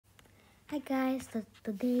Hi guys,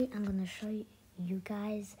 today I'm gonna show you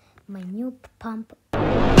guys my new pump. Bro,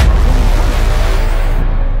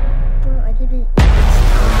 I didn't.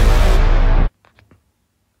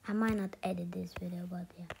 I might not edit this video, but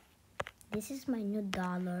yeah. This is my new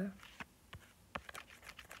dollar.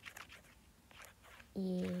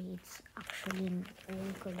 Yeah, it's actually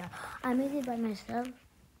really cool. I made it by myself,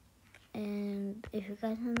 and if you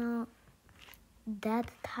guys don't know, that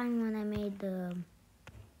time when I made the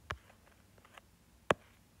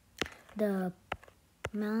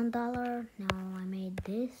melon dollar, now I made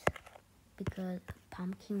this because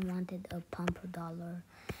Pumpkin wanted a pump dollar,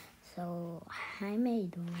 so I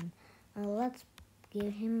made one. Let's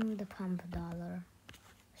give him the pump dollar.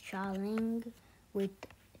 Challenge with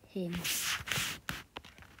him.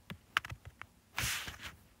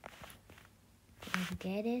 Let's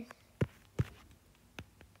get it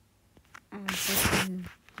and put him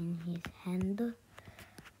in his hand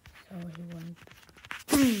so he won't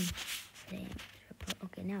say.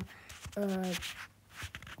 Okay, now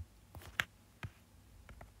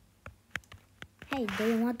hey, do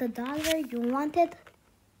you want the dollar? You want it?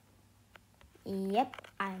 Yep,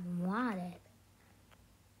 I want it.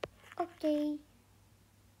 Okay,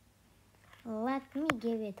 let me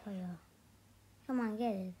give it to you. Come on,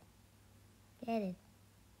 get it. Get it.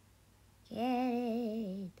 Get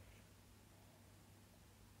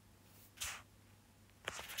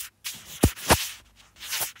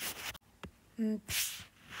it.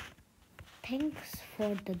 Thanks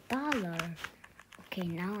for the dollar. Okay,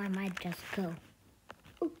 now I might just go.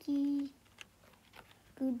 Okay.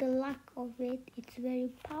 Good luck of it. It's very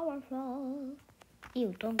powerful.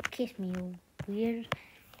 Ew, don't kiss me, you weird.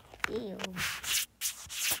 Ew.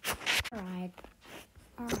 Alright.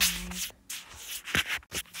 Alright.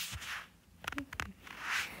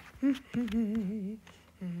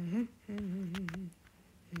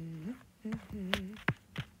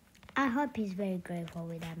 I hope he's very grateful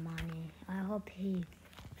with that money. I hope he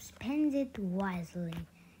spends it wisely.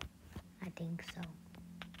 I think so.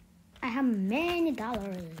 I have many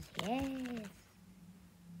dollars. Yes.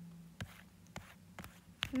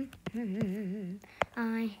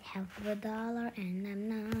 I have $1 and I'm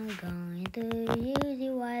not going to use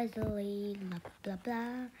it wisely. Blah blah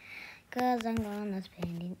blah. Cause I'm gonna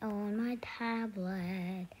spend it on my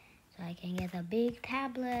tablet. So I can get a big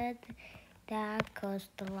tablet that costs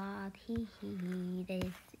a lot. Hee hee hee.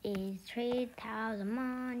 This is 3,000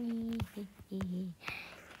 money. Hee hee hee.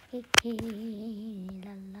 Hee hee.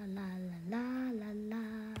 La la la la la la la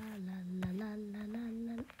la la la la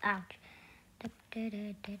la. Ouch.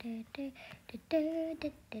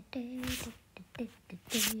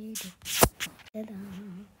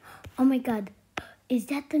 Oh my god, is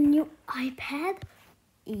that the new iPad?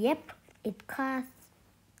 Yep, it costs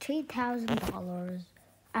 $3,000.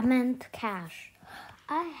 I meant cash.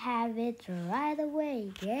 I have it right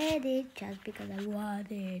away. Get it just because I want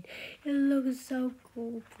it. It looks so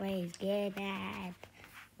cool. Please get that.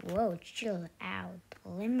 Whoa, chill out.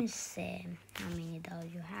 Let me see how many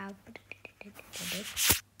dollars you have.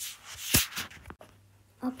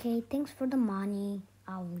 Okay, thanks for the money.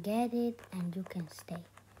 I'll get it and you can stay.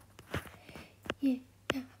 Yeah,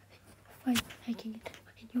 fine. I can get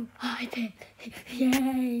a new iPad.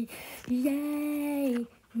 Yay! Yay!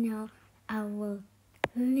 Now I will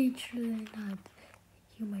literally not.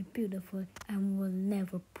 You're my beautiful and will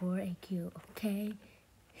never break you, okay?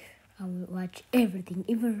 I will watch everything,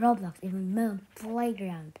 even Roblox, even Melon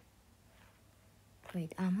Playground.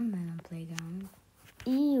 Wait, I'm on Melon Playground.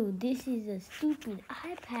 Ew, this is a stupid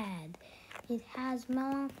iPad. It has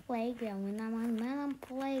Melon Playground when I'm on Melon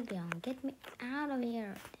Playground. Get me out of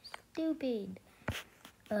here. Stupid.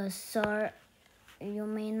 Sir, you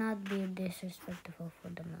may not be disrespectful for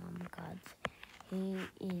the Melon Gods. He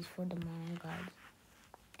is for the Melon Gods.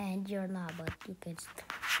 And you're not, but you can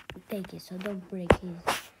take it, so don't break his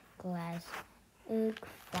glass.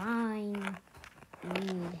 Fine.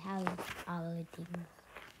 We'd have other things.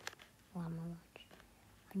 One more.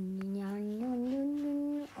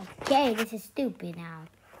 Okay, this is stupid now.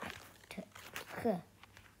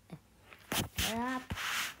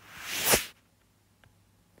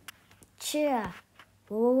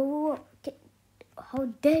 Whoa. How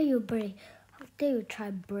dare you break? How dare you try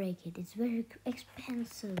to break it? It's very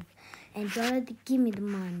expensive. And you already give me the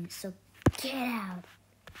money, so get out.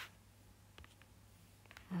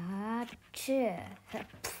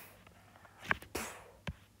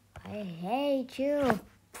 I hate you.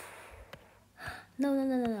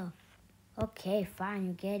 No. Okay, fine,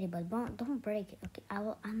 you get it, but don't break it. Okay, I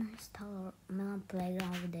will uninstall Melon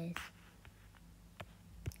Playground with this.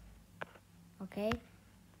 Okay,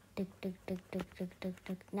 Tick, tick, tick, tick, tick, tick,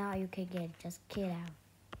 tick. Now you can get it. Just get out.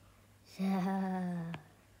 Yeah.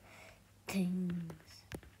 Things.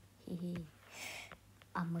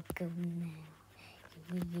 I'm a go now.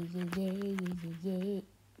 Yeah.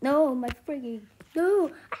 No, my freaking.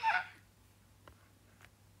 No.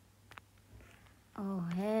 Oh,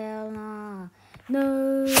 hell no. No.